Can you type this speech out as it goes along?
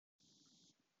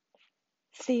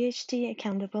CHT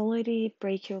Accountability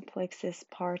Brachial Plexus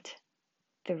Part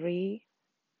 3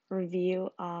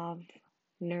 Review of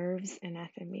Nerves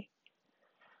Anatomy.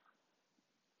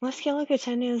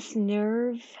 Musculocutaneous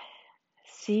nerve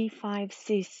C5,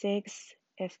 C6,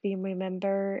 if we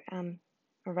remember,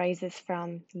 arises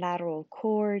from lateral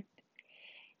cord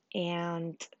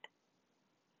and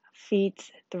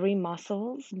feeds three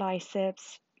muscles: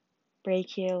 biceps,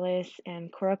 brachialis,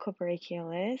 and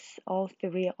coracobrachialis. All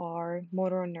three are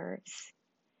motor nerves.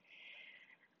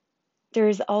 There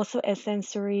is also a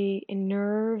sensory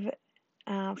nerve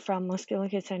from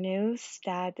musculocutaneous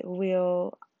that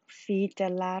will feed the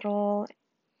lateral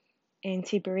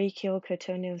antebrachial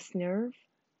cutaneous nerve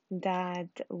that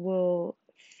will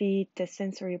feed the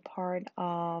sensory part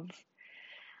of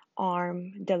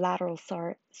arm, the lateral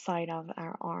side of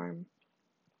our arm.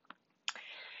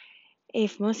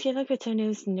 If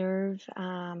musculocutaneous nerve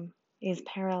is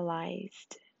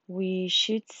paralyzed, we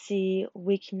should see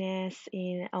weakness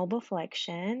in elbow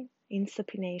flexion, in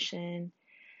supination,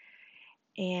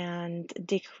 and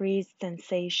decreased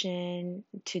sensation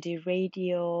to the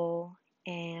radial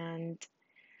and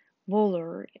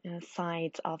volar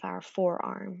sides of our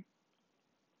forearm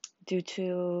due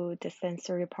to the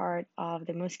sensory part of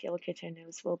the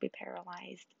musculocutaneous will be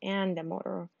paralyzed and the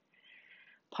motor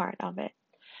part of it.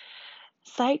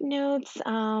 Side notes,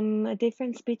 a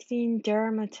difference between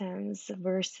dermatomes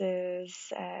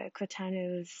versus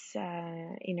cutaneous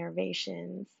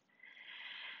innervations.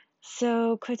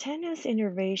 So cutaneous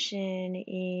innervation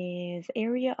is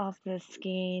area of the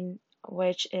skin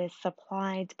which is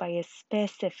supplied by a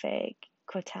specific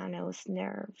cutaneous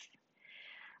nerve,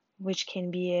 which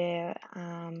can be a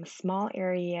small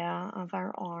area of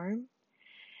our arm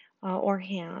or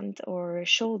hand or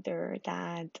shoulder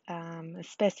that a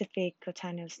specific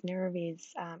cutaneous nerve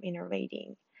is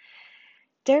innervating.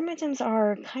 Dermatomes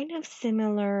are kind of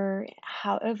similar,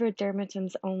 however,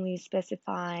 dermatomes only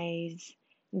specifies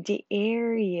the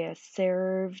area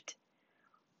served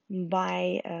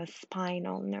by a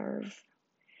spinal nerve.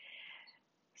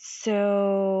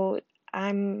 So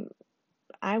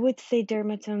I would say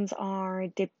dermatomes are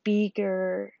the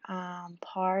bigger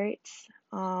parts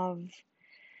of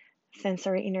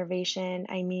sensory innervation.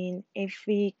 I mean, if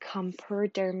we compare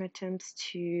dermatomes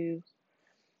to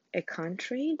a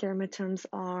country, dermatomes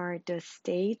are the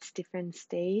states, different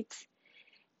states,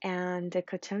 and the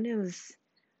cutaneous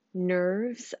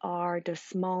nerves are the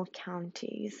small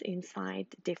counties inside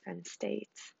different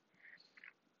states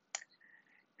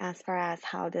as far as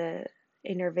how the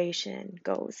innervation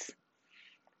goes.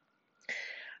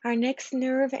 Our next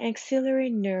nerve, axillary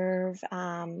nerve,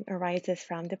 arises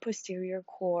from the posterior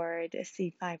cord,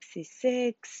 C5,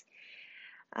 C6.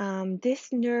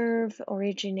 This nerve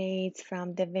originates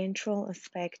from the ventral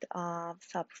aspect of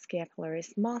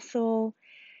subscapularis muscle,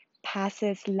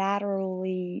 passes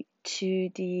laterally to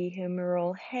the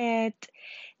humeral head,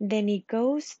 then it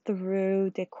goes through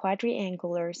the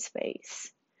quadriangular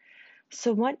space.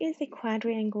 So what is the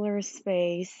quadriangular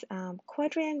space?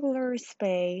 Quadriangular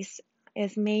space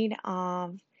is made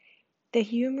of the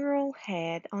humeral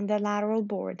head on the lateral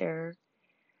border,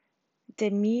 the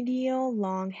medial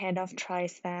long head of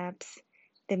triceps,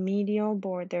 the medial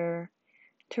border,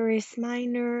 teres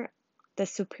minor, the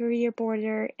superior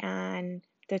border, and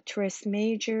the teres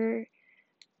major,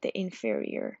 the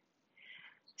inferior.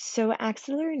 So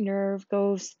axillary nerve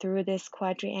goes through this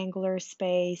quadriangular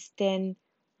space, then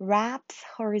wraps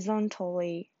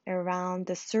horizontally around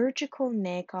the surgical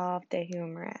neck of the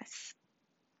humerus,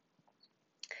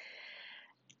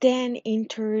 then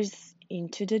enters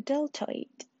into the deltoid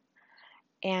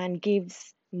and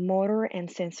gives motor and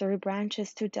sensory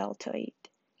branches to deltoid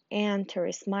and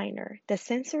teres minor. The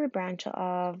sensory branch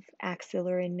of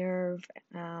axillary nerve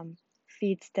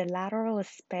feeds the lateral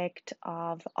aspect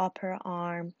of upper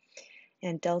arm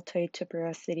and deltoid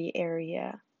tuberosity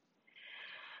area.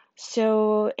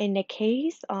 So in the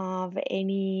case of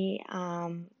any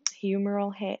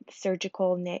humeral head,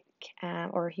 surgical neck,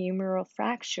 or humeral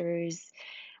fractures,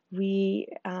 we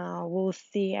will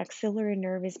see axillary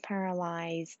nerve is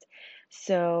paralyzed.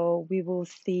 So we will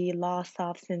see loss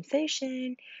of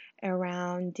sensation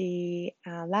around the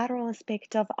lateral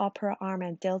aspect of upper arm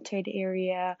and deltoid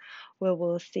area. We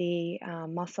will see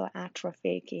muscle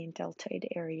atrophy in deltoid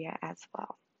area as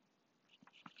well.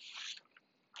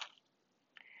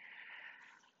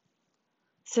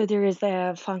 So there is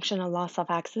a functional loss of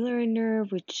axillary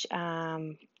nerve, which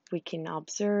we can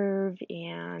observe,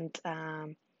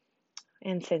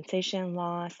 and sensation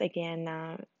loss.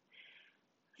 Again,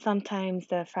 sometimes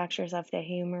the fractures of the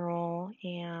humeral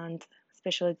and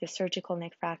especially the surgical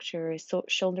neck fractures, so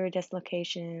shoulder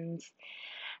dislocations,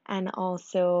 And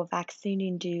also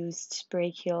vaccine-induced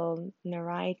brachial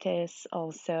neuritis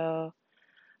also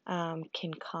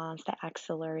can cause the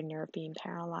axillary nerve being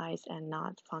paralyzed and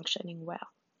not functioning well.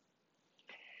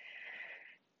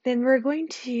 Then we're going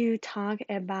to talk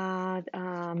about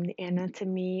the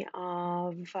anatomy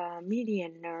of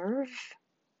median nerve.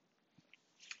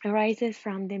 Arises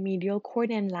from the medial cord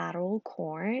and lateral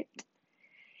cord.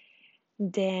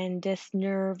 Then this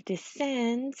nerve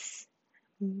descends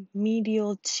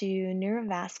medial to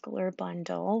neurovascular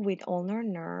bundle with ulnar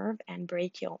nerve and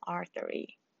brachial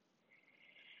artery.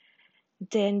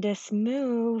 Then this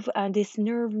nerve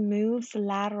moves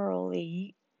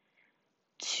laterally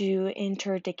to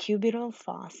enter the cubital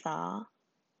fossa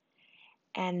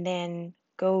and then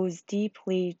goes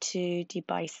deeply to the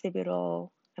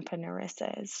bicipital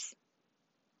aponeurosis.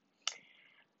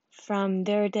 From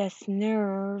there, this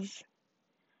nerve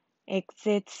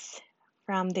exits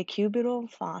from the cubital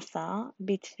fossa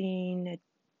between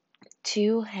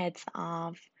two heads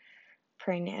of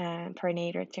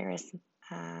pronator teres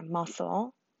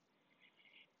muscle,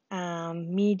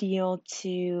 medial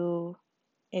to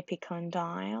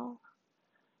epicondyle,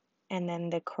 and then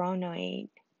the chronoid,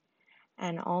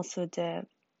 and also the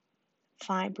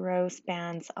fibrous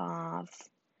bands of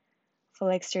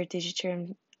flexor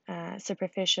digitorum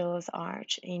superficialis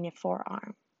arch in the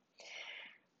forearm.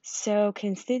 So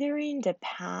considering the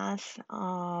path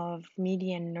of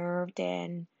median nerve,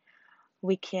 then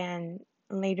we can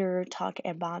later talk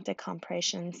about the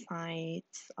compression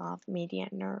sites of median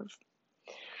nerve.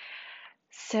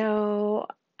 So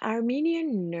our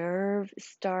median nerve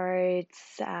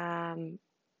starts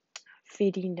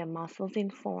feeding the muscles in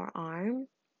forearm.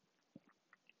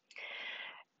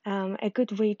 A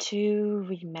good way to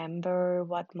remember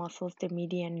what muscles the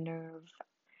median nerve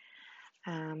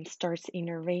starts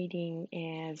innervating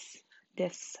is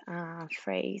this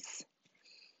phrase.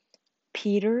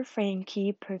 Peter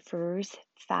Frankie prefers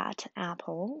fat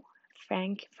apple.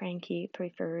 Frankie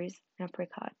prefers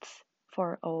apricots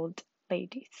for old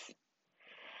ladies.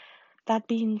 That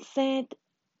being said,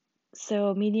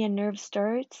 so median nerve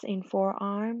starts in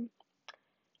forearm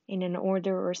in an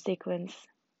order or sequence: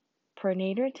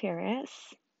 pronator teres,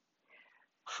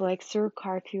 flexor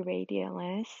carpi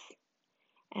radialis,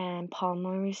 and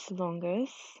palmaris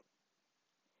longus.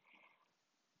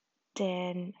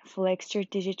 Then flexor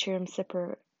digitorum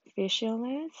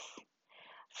superficialis.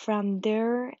 From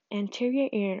there, anterior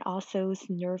ear osseous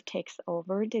nerve takes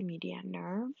over the median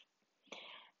nerve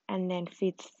and then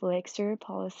feeds flexor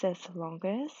pollicis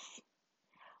longus,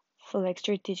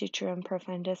 flexor digitorum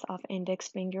profundus of index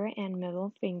finger and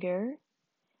middle finger,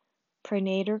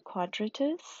 pronator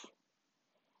quadratus,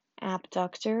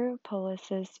 abductor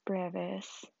pollicis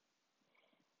brevis,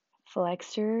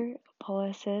 flexor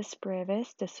pollicis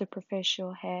brevis, the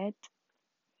superficial head,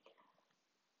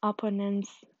 opponens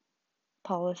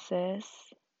pollicis,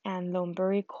 and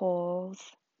lumbricals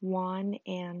 1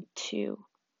 and 2.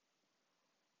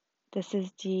 This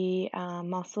is the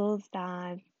muscles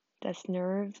that this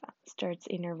nerve starts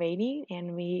innervating,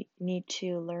 and we need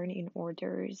to learn in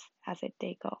orders as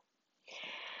they go.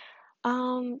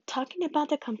 Talking about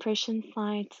the compression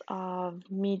sites of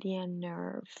median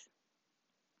nerve.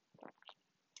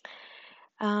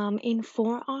 In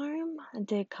forearm,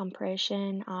 the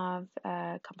compression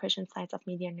sites of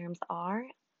median nerves are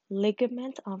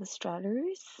ligament of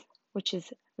Struthers, which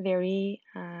is very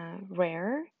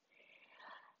rare,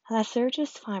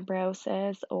 Lysergus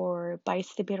fibrosus or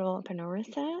bicipital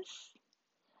aponeurosis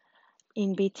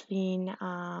in between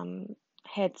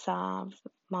heads of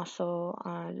muscle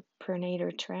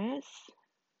pronator teres,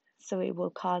 so it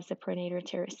will cause the pronator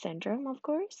teres syndrome, of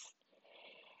course.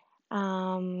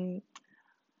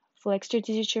 Flexor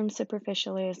digitorum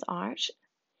superficialis arch,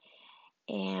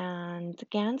 and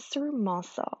Ganser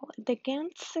muscle. The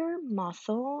Ganser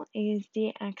muscle is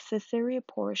the accessory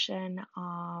portion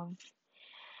of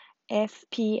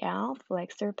FPL,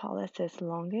 flexor pollicis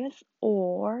longus,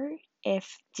 or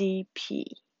FDP.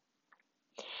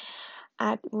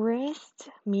 At rest,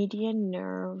 median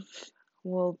nerve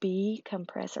will be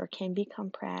compressed or can be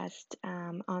compressed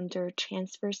under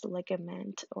transverse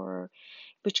ligament, or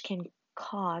which can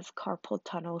cause carpal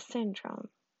tunnel syndrome.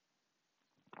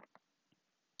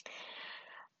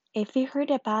 If you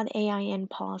heard about AIN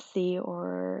palsy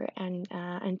or an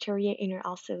anterior inner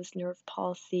osseous nerve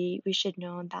palsy, we should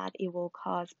know that it will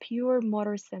cause pure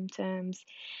motor symptoms,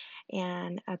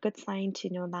 and a good sign to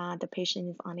know that the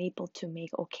patient is unable to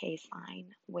make OK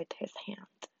sign with his hand.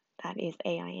 That is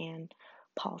AIN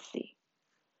palsy.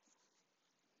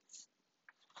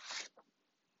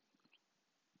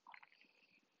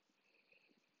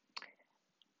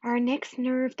 Our next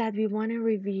nerve that we want to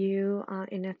review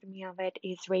anatomy of it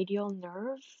is radial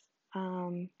nerve.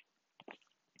 Um,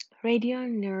 Radial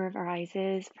nerve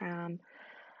arises from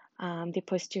the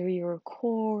posterior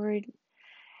cord,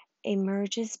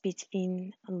 emerges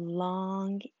between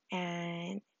long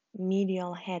and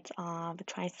medial heads of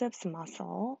triceps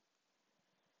muscle,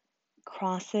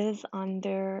 crosses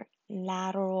under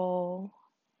lateral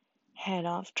head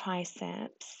of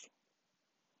triceps,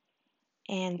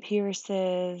 and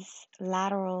pierces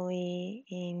laterally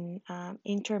in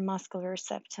intermuscular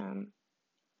septum,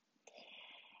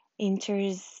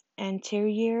 enters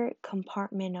anterior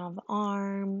compartment of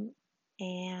arm,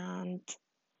 and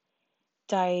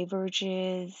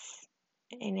diverges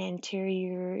in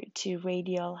anterior to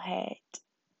radial head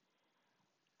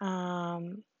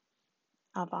of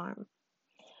arm.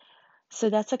 So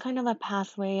that's a kind of a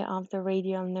pathway of the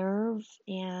radial nerve,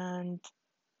 and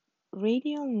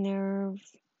radial nerve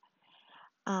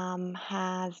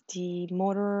has the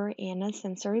motor and the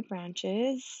sensory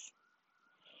branches,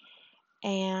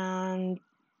 and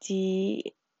the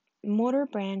motor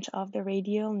branch of the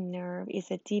radial nerve is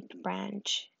a deep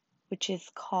branch, which is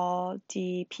called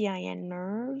the PIN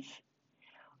nerve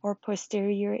or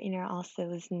posterior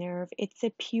interosseous nerve. It's a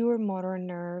pure motor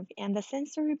nerve, and the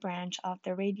sensory branch of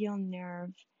the radial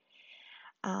nerve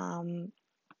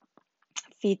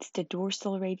feeds the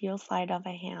dorsal radial side of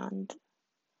a hand.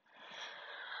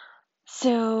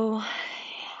 So,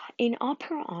 in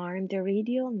upper arm, the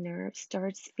radial nerve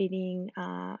starts feeding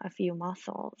a few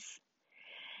muscles.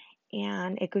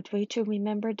 And a good way to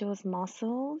remember those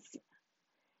muscles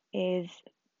is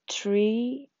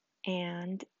tree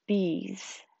and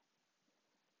bees.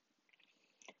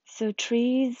 So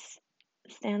trees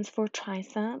stands for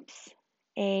triceps,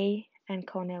 A and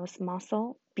coneus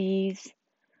muscle, bees,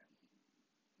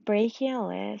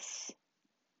 brachialis,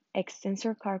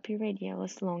 extensor carpi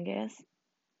radialis longus,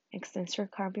 extensor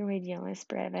carpi radialis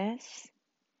brevis,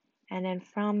 and then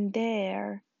from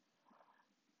there,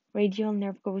 radial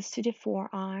nerve goes to the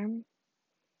forearm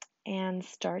and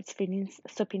starts feeding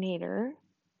supinator.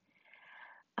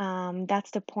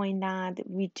 That's the point that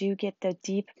we do get the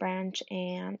deep branch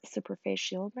and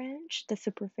superficial branch. The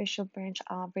superficial branch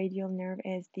of radial nerve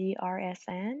is the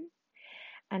RSN,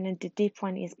 and then the deep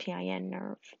one is PIN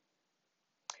nerve.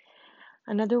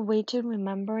 Another way to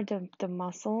remember the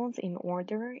muscles in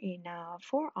order in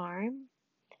forearm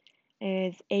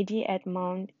is Eddie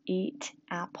Edmond eat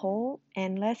apple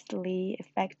endlessly,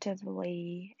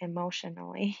 effectively,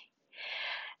 emotionally.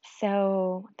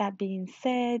 So that being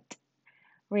said,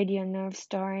 radial nerve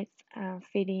starts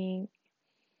feeding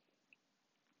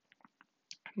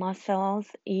muscles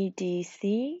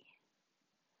EDC,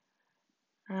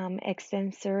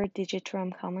 extensor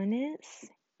digitorum communis,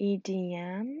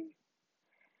 EDM,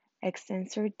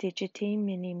 extensor digiti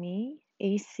minimi,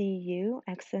 ECU,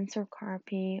 extensor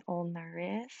carpi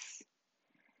ulnaris,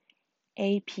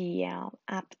 APL,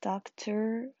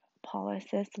 abductor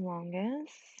pollicis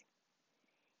longus,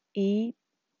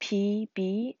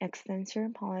 EPB, extensor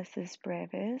pollicis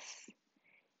brevis,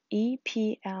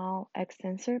 EPL,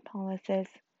 extensor pollicis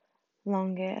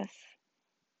longus,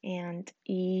 and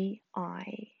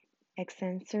EI,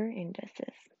 extensor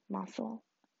indicis muscle.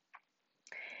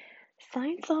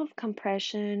 Signs of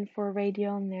compression for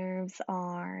radial nerves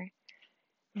are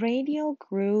radial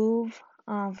groove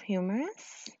of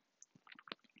humerus,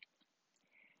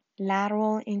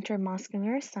 lateral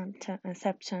intermuscular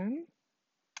septum,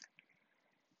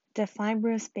 the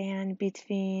fibrous band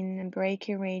between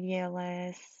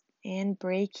brachyradialis and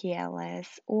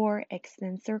brachialis or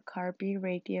extensor carpi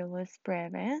radialis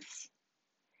brevis,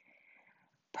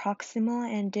 proximal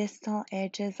and distal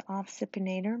edges of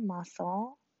supinator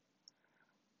muscle,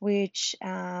 which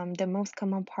the most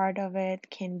common part of it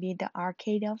can be the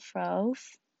arcade of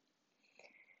Roth,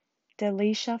 the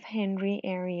leash of Henry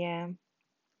area.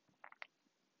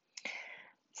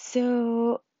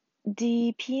 So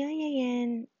the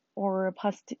PIN or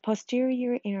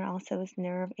posterior interosseous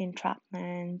nerve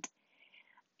entrapment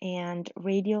and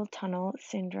radial tunnel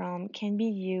syndrome can be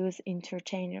used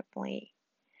interchangeably.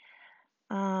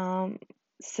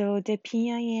 So the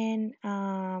PIN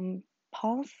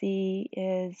palsy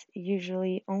is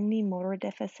usually only motor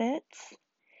deficits.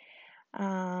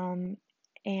 And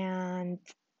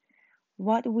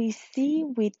what we see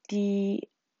with the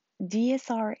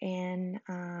DSRN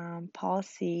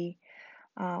palsy,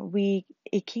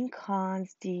 it can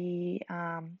cause the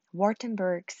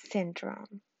Wartenberg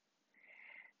syndrome,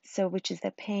 so which is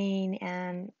the pain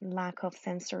and lack of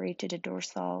sensory to the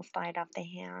dorsal side of the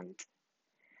hand.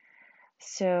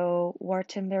 So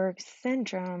Wartenberg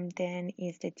syndrome then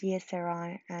is the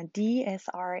DSR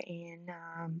in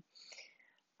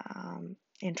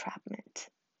entrapment.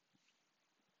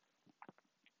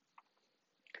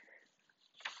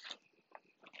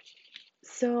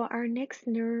 So our next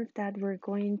nerve that we're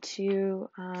going to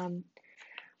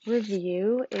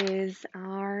review is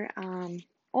our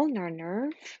ulnar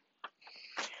nerve.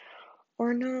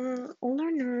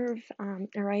 Ulnar nerve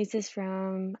arises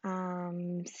from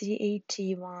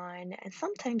CHT1 and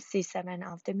sometimes C7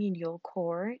 of the medial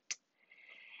cord.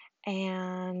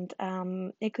 And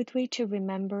a good way to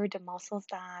remember the muscles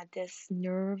that this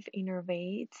nerve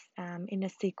innervates in a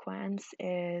sequence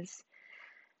is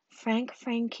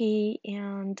Frankie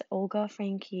and Olga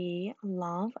Frankie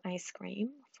love ice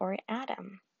cream for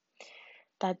Adam.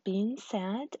 That being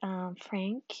said,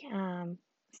 Frank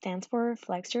stands for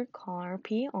flexor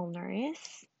carpi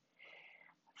ulnaris.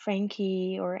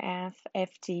 Frankie or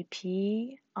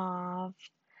FDP of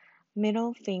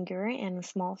middle finger and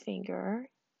small finger.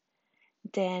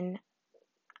 Then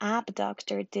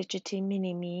abductor digiti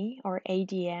minimi or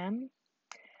ADM.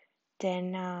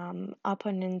 Then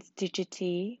opponent's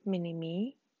digiti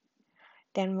minimi.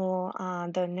 Then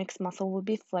the next muscle will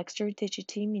be flexor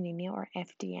digiti minimi or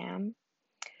FDM.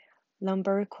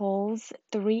 Lumbricals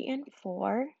 3 and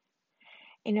 4.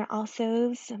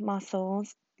 Interosseous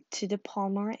muscles to the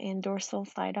palmar and dorsal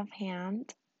side of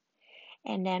hand.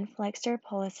 And then flexor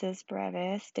pollicis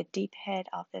brevis, the deep head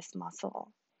of this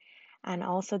muscle. And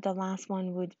also the last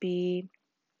one would be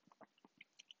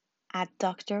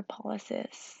adductor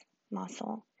pollicis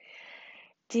muscle.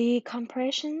 The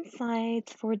compression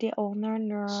sites for the ulnar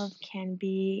nerve can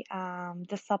be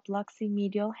the subluxing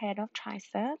medial head of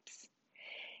triceps,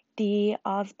 the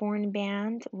Osborne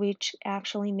band, which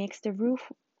actually makes the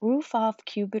roof of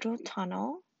cubital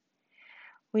tunnel,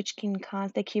 which can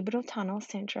cause the cubital tunnel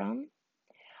syndrome,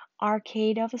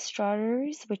 arcade of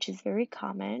strutters, which is very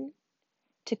common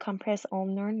to compress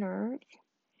ulnar nerve,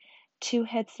 two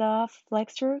heads of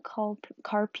flexor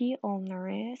carpi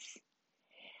ulnaris,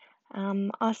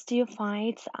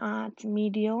 osteophytes at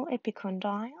medial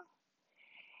epicondyle,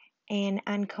 and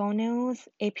anconus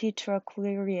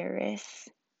epitrochlearis.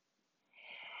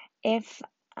 If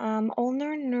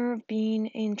ulnar nerve being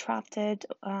entrapped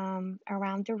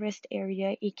around the wrist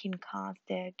area, it can cause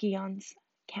the Guillon's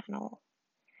canal,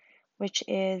 which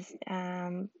is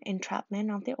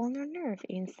entrapment of the ulnar nerve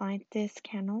inside this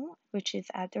canal, which is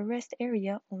at the wrist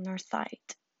area ulnar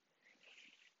site.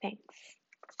 Thanks.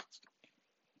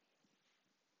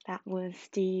 That was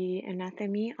the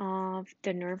anatomy of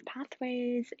the nerve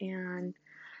pathways and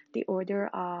the order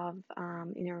of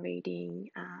innervating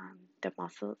the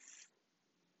muscles.